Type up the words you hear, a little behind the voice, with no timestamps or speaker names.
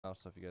now,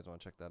 so if you guys want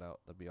to check that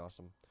out, that'd be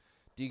awesome.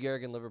 D.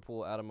 Garrigan,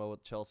 Liverpool. Adamo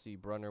with Chelsea.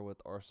 Brunner with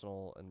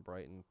Arsenal and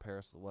Brighton.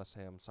 Paris with West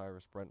Ham.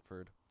 Cyrus,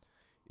 Brentford.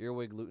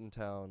 Earwig, Luton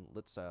Town.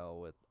 Litzow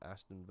with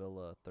Aston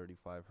Villa.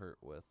 35 Hurt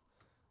with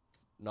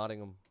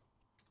Nottingham.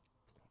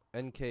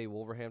 NK,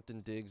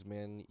 Wolverhampton. Diggs,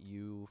 Man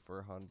U.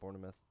 Furhan,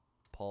 Bournemouth.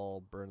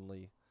 Paul,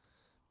 Burnley.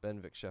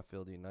 Benvic,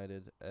 Sheffield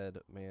United. Ed,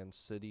 Man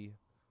City.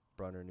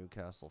 Brunner,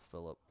 Newcastle.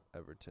 Philip,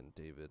 Everton.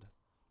 David,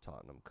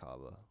 Tottenham.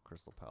 Kaba,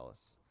 Crystal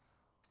Palace.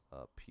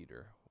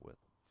 Peter with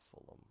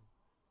Fulham.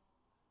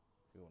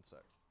 Give me one sec.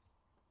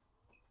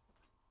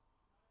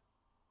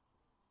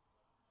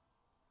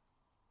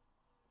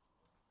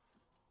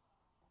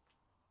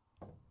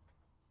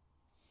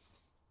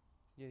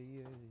 Yeah,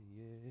 yeah,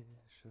 yeah.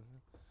 Sure.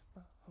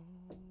 My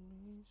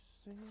homie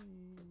say.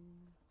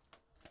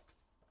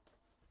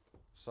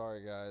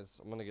 Sorry,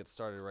 guys. I'm going to get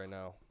started right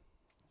now.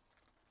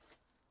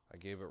 I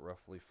gave it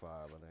roughly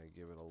 5, and I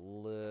gave it a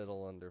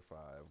little under 5,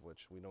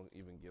 which we don't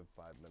even give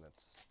 5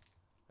 minutes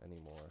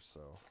anymore,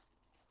 so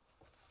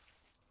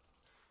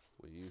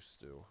we used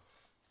to.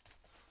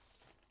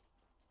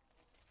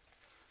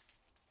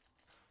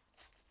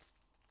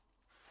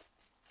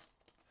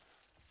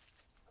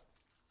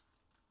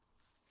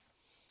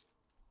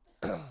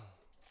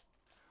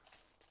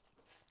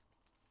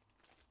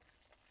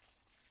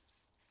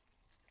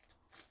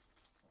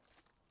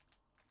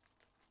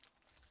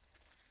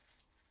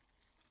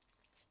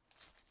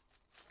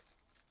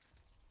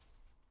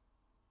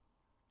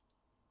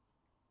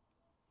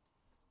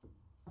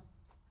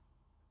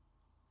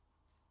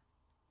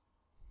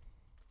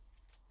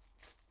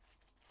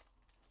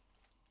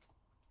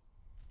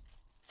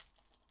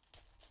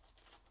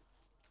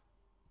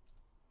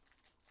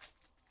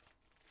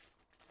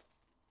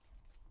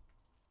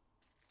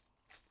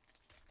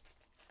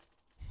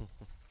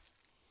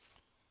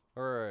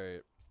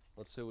 Alright,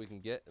 let's see what we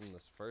can get in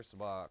this first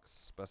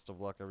box. Best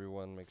of luck,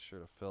 everyone. Make sure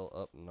to fill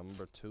up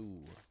number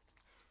 2.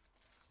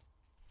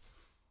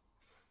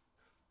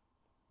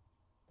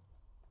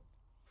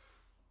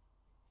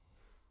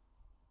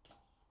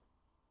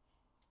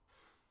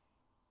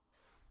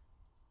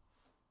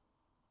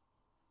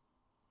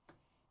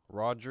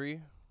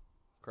 Rodri,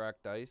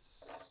 cracked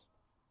ice.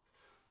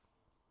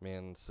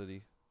 Man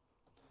City.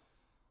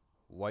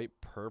 White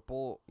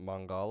purple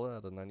Mangala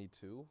at a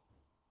 92.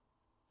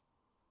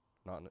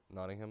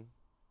 Nottingham.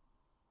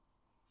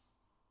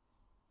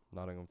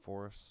 Nottingham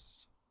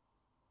Forest.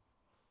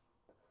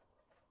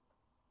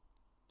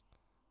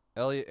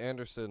 Elliot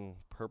Anderson,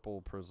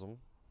 purple Prizm.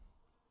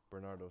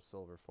 Bernardo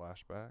Silva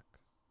flashback.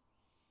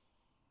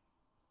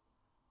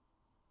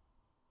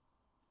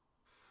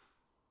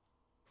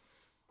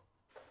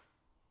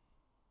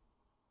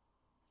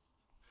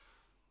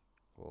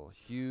 Well,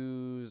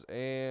 Hughes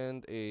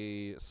and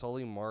a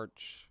Sully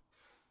March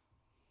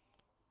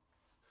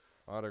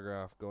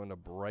autograph going to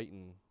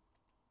Brighton.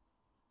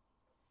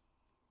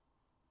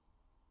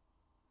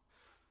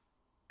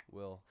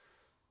 Will.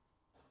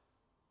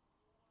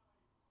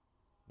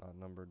 Not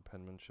numbered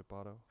penmanship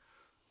auto.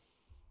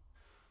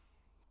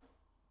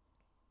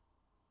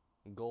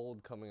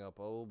 Gold coming up.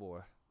 Oh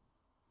boy.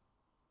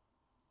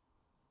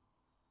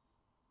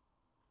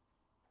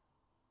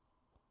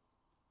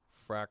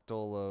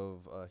 Fractal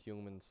of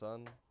Human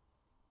Sun.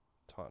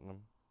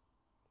 Tottenham.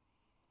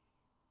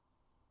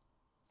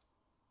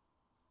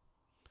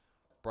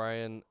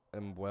 Brian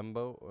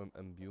Mbumbo.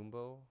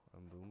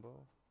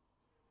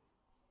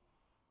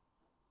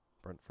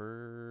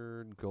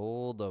 Brentford.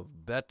 Gold of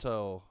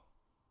Beto.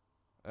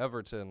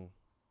 Everton.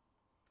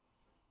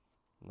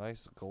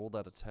 Nice gold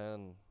out of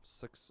 10.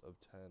 6 of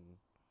 10.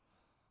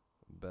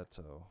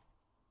 Beto.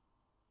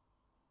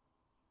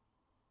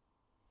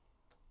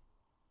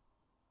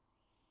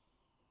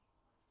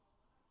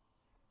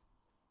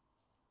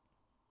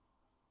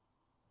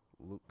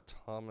 Luke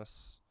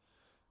Thomas.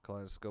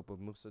 Kaleidoscope of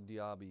Musa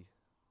Diaby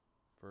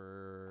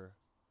for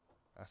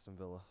Aston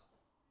Villa.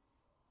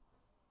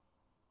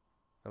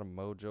 Got a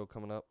Mojo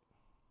coming up.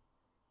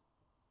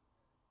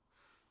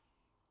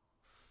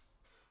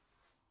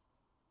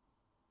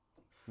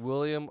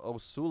 William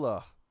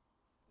Osula.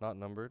 Not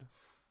numbered.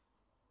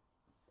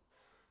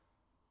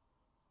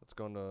 Let's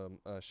go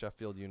into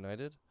Sheffield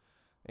United.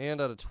 And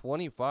at a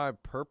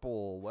 25,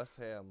 purple West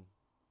Ham.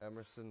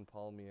 Emerson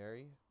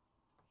Palmieri.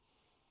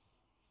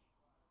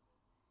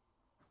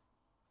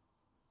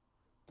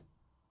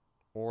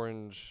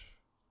 Orange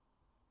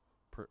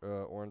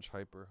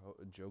Hyper,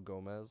 Joe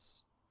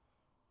Gomez,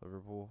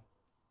 Liverpool.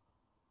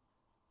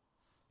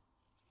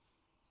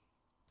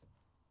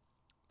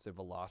 It's a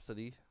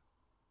Velocity,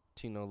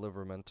 Tino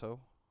Livramento,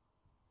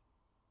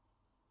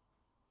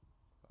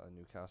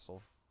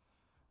 Newcastle.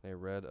 A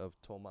red of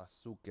Tomas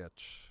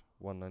Sukic,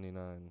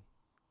 199,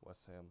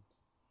 West Ham.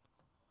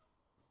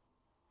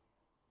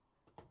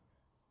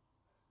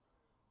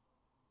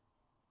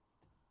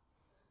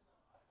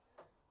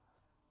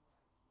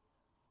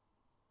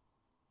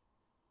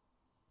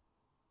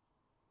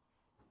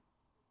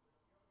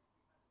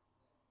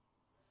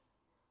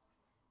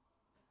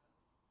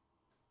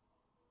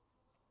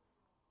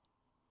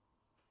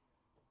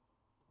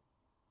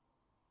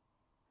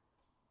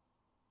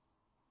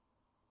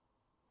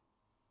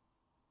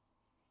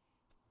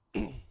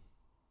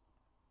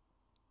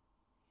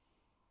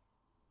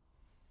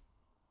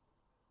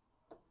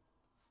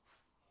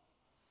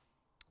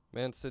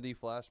 Man City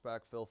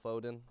flashback Phil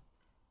Foden.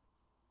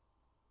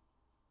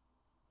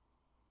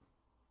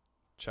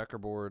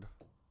 Checkerboard.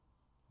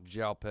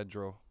 João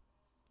Pedro.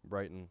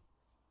 Brighton.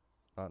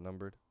 Not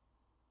numbered.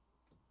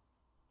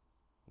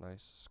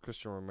 Nice.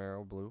 Christian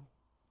Romero blue.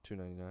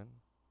 $2.99.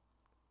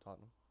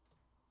 Tottenham.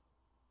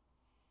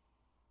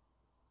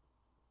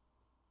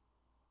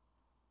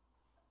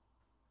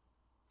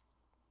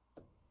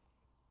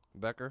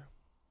 Becker.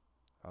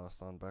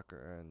 Alisson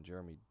Becker and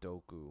Jeremy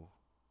Doku.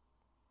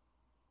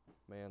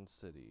 Man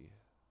City.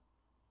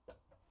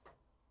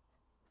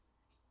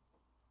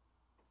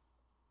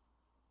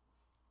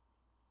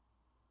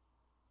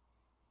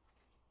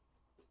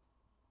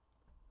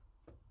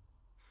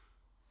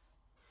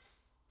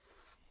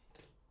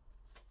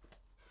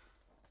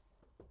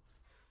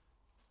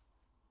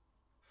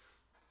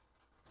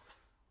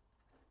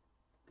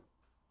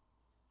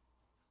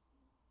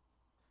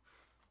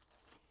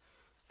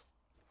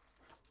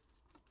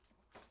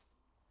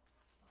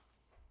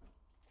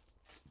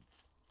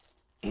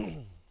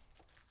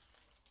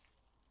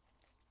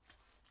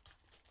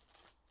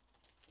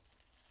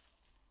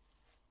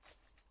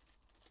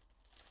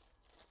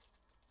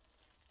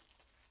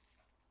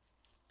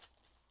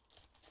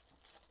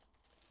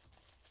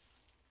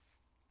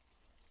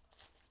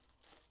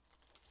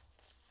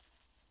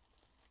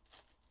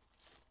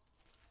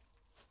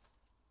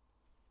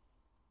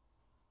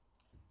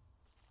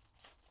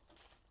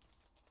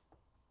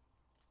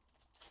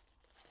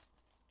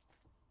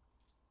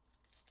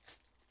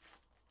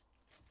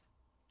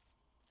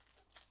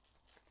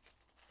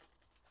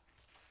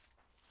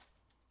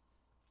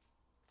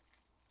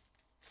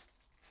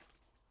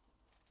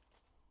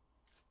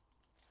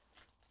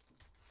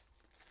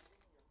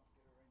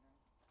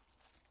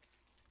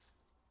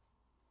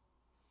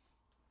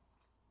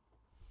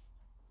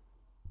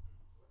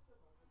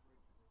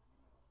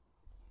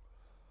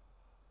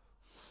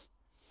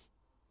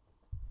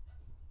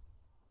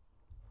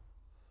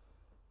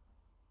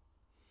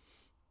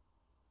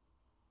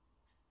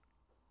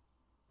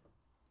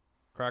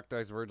 Cracked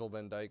Ice Virgil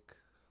van Dijk,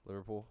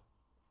 Liverpool.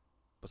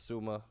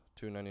 Basuma,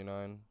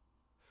 $2.99.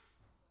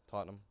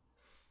 Tottenham.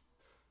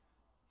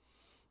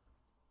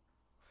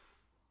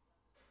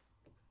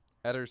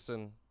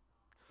 Ederson,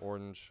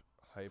 Orange,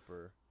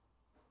 Hyper,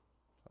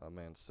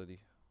 Man City.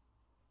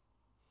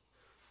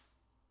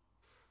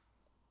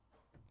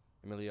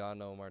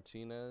 Emiliano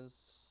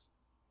Martinez,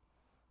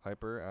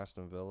 Hyper,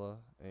 Aston Villa.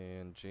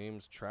 And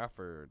James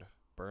Trafford,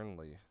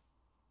 Burnley,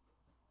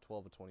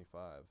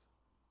 12/25.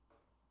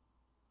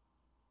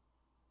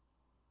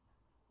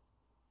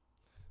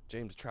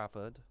 James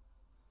Trafford.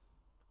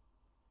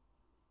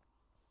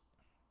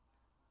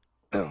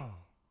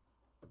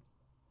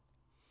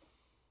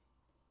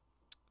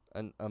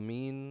 And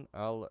Amin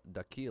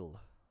Al-Dakil,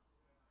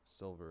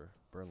 silver,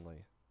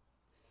 Burnley.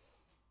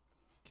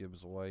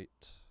 Gibbs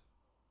White.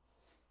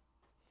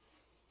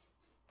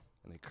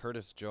 And a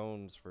Curtis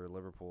Jones for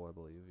Liverpool, I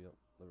believe. Yep,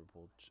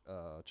 Liverpool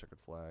checkered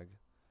flag.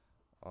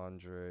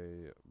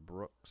 Andre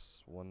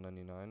Brooks,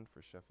 $1.99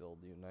 for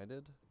Sheffield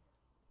United.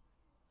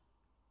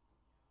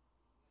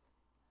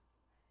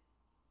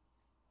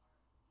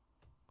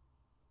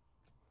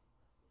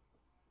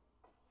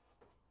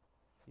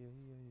 Yeah,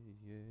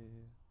 yeah,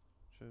 yeah.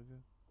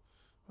 Sugar.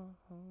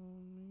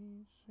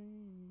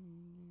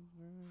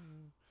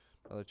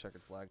 Another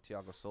checkered flag.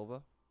 Thiago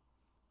Silva,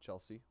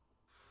 Chelsea.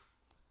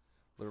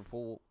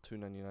 Liverpool,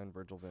 $2.99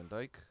 Virgil van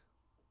Dijk.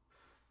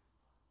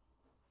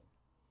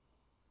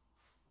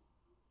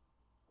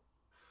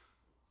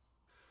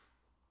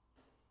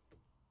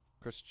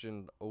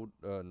 Christian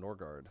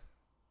Norgard,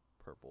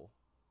 purple,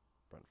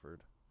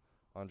 Brentford.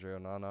 Andre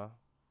Onana,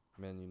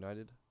 Man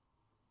United.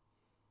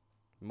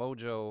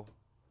 Mojo,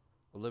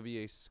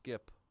 Olivier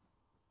Skip,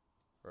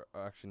 or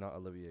actually not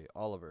Olivier,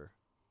 Oliver,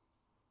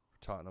 for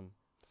Tottenham.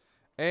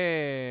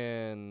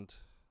 And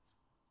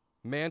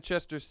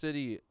Manchester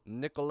City,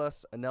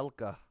 Nicolas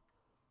Anelka,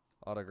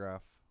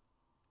 autograph.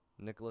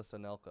 Nicolas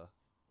Anelka.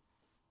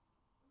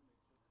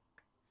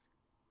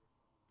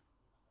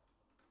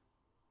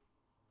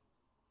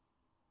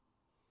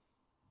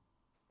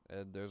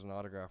 Ed, there's an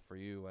autograph for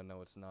you. I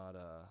know it's not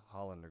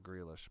Holland or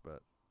Grealish,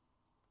 but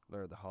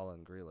they're the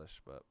Holland Grealish,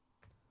 but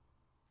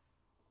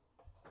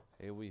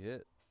hey, we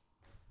hit.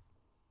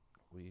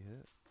 We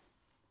hit.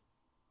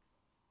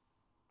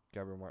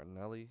 Gabriel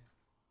Martinelli,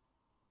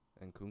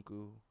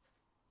 Nkunku,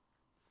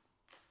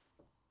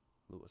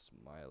 Lewis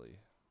Miley.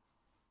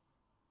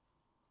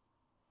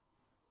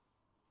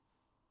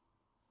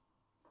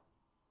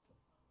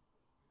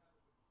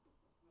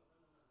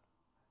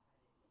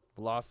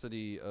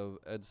 Velocity of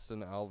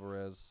Edson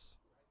Alvarez,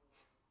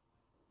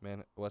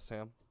 West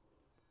Ham.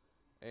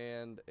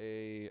 And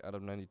a out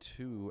of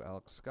 92,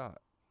 Alex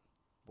Scott,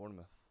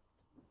 Bournemouth.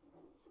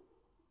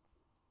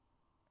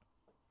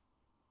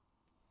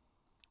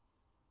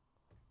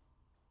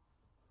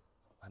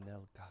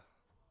 Anelka.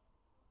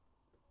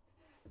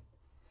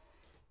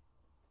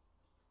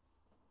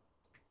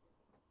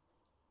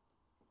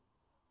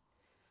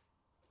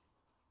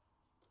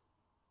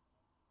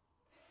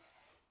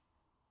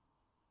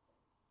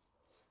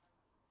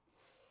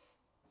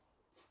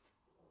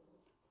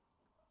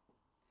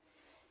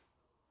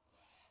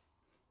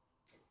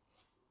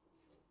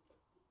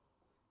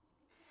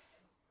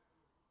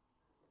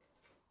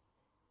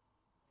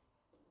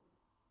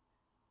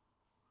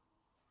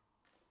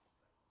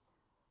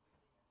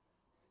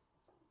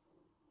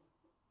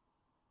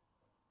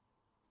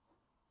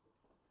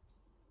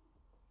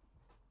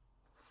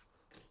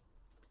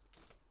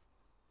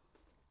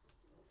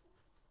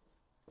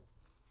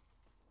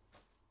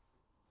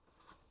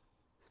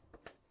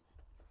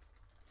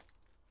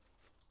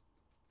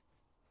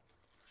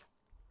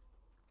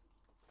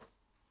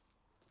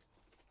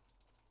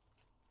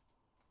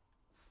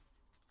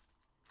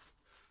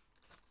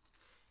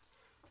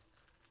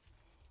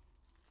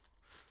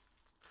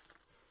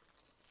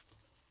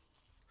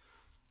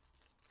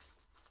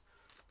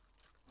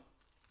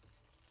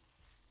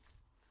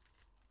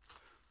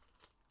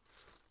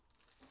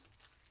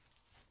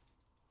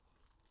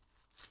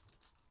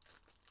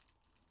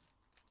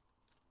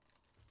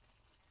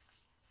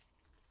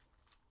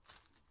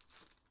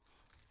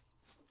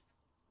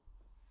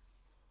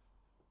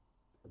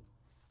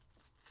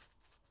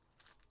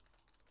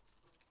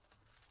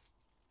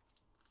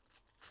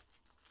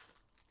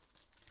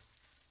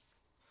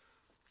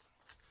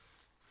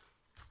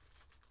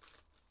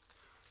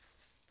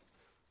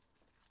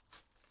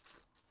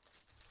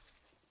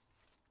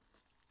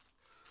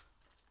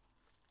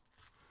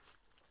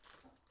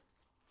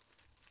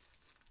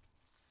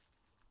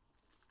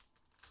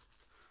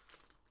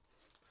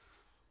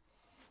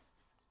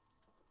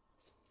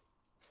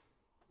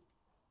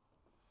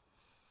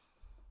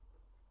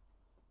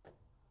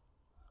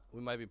 We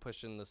might be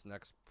pushing this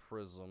next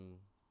Prizm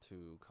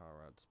to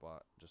Conrad's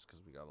spot just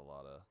because we got a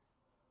lot of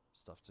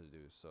stuff to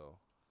do. So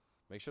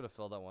make sure to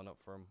fill that one up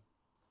for him.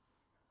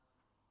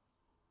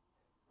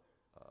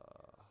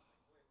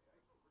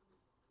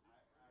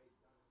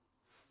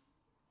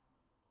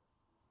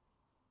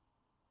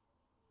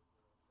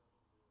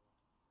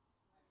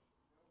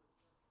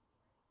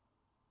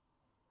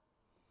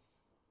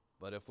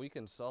 But if we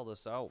can sell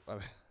this out, I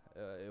mean,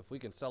 if we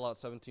can sell out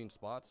 17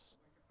 spots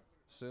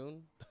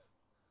soon,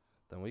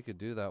 then we could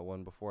do that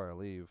one before I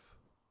leave.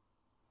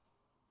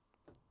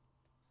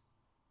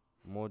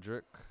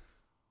 Mojobreak,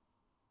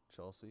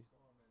 Chelsea.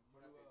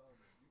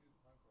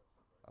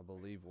 I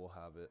believe we'll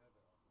have it.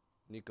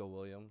 Nico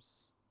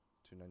Williams,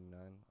 $2.99.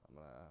 I'm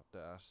gonna have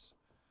to ask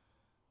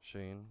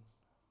Shane.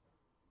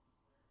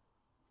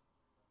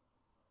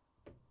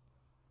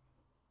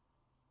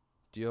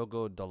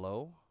 Diogo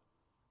Dalot,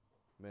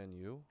 Man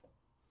U.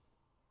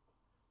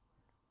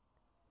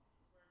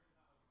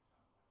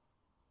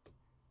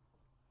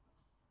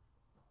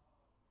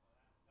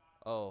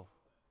 Oh,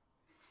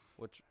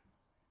 which?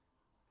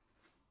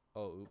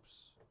 Oh,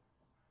 oops.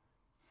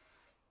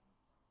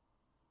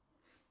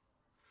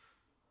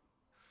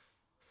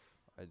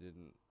 I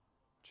didn't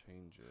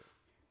change it.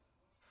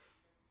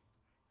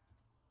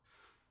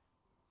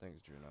 Thanks,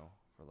 Juno,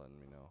 for letting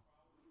me know.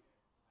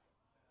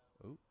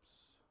 Oops.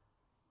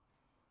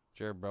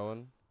 Jared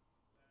Bowen.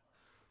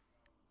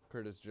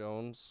 Curtis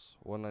Jones,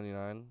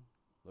 $1.99.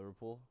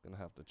 Liverpool. Gonna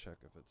have to check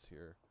if it's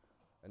here.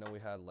 I know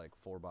we had like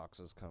 4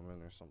 boxes come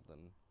in or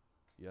something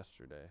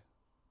yesterday.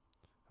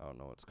 I don't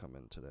know what's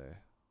coming today.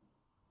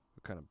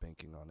 We're kind of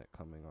banking on it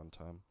coming on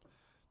time.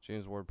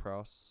 James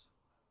Ward-Prowse.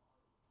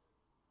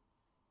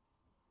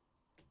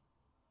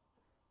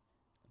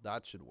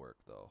 That should work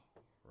though,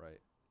 right?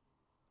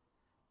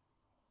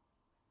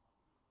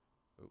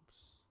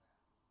 Oops.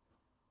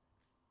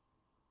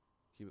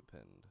 Keep it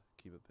pinned.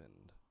 Keep it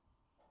pinned.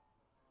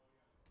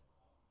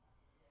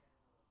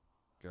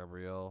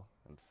 Gabrielle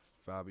and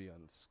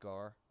Fabian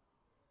Scar.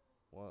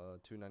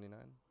 $2.99.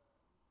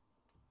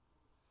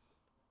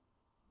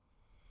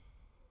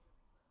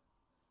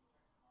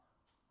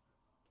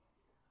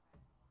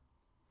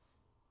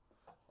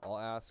 I'll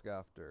ask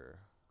after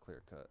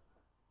clear cut.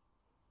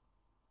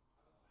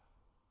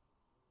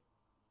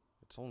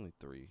 It's only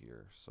 3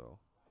 here, so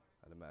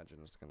I'd imagine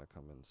it's gonna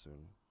come in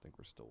soon. I think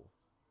we're still,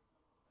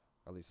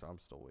 at least I'm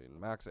still waiting.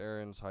 Max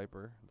Aaron's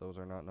Hyper. Those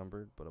are not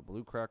numbered, but a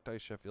blue cracked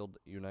ice Sheffield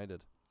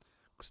United.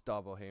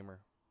 Gustavo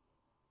Hamer,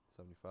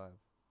 75.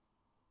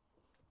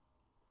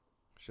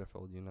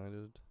 Sheffield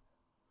United.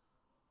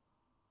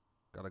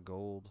 Got a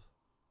gold.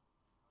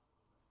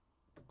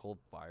 Gold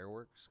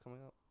fireworks coming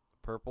up.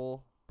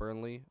 Purple,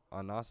 Burnley,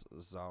 Anas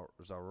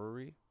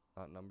Zarouri,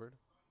 not numbered.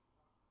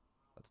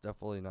 That's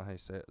definitely not how you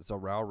say it.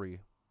 Zarouri.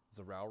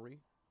 Zarouri.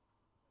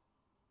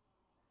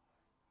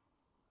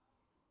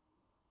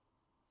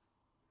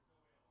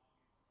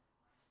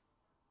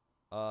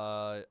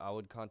 I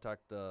would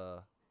contact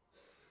the.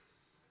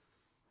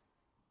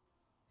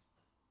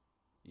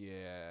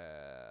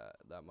 Yeah,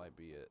 that might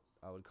be it.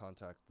 I would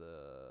contact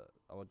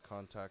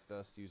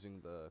us using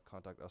the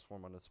contact us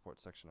form on the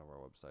support section of our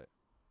website.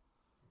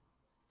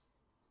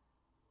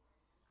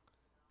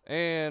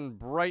 And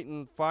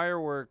Brighton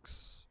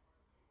fireworks.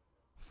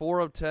 4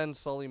 of 10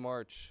 Sully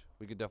March.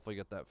 We could definitely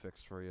get that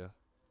fixed for you.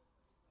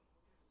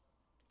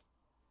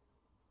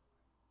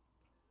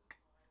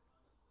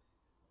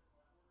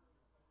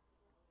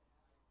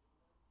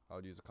 I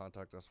would use a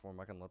contact us form.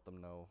 I can let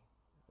them know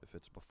if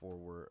it's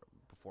before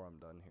I'm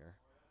done here.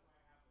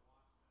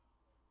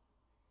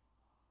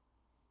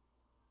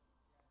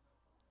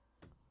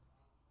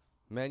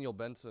 Manuel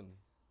Benson.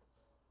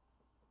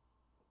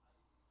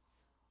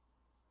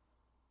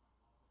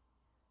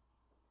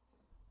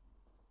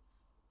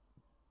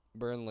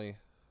 Burnley.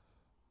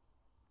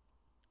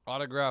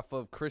 Autograph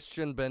of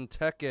Christian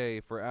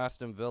Benteke for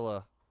Aston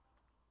Villa.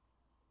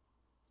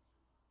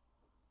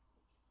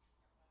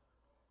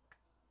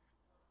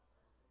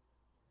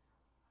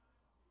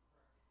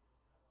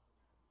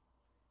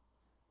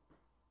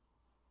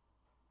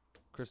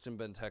 Christian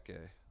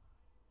Benteke.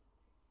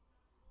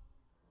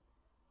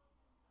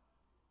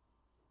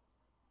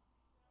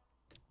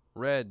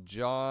 Red,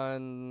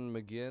 John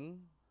McGinn.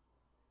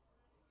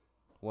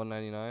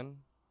 $1.99.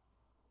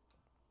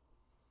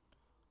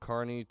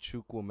 Carney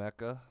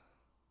Chukwuemeka.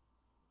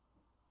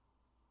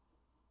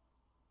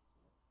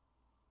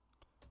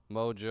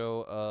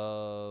 Mojo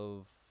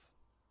of.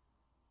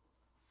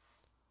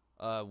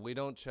 We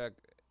don't check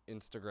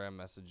Instagram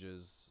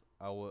messages.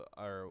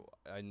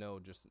 I know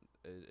just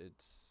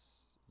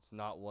it's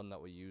not one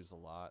that we use a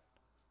lot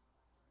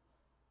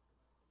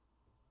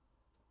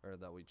or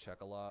that we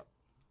check a lot.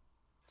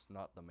 It's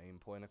not the main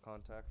point of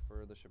contact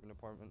for the shipping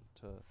department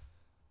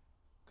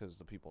because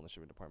the people in the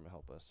shipping department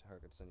help us. I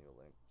could send you a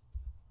link.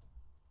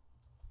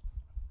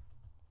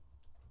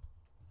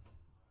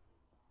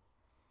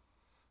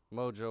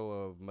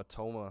 Mojo of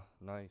Matoma,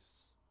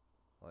 nice.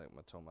 I like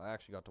Matoma. I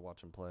actually got to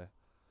watch him play.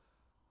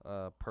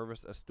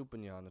 Purvis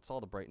Estupinian. It's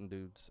all the Brighton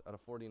dudes out of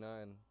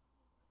 49.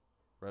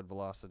 Red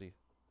Velocity.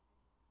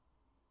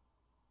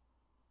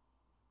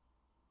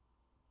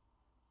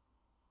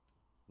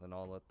 Then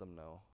I'll let them know.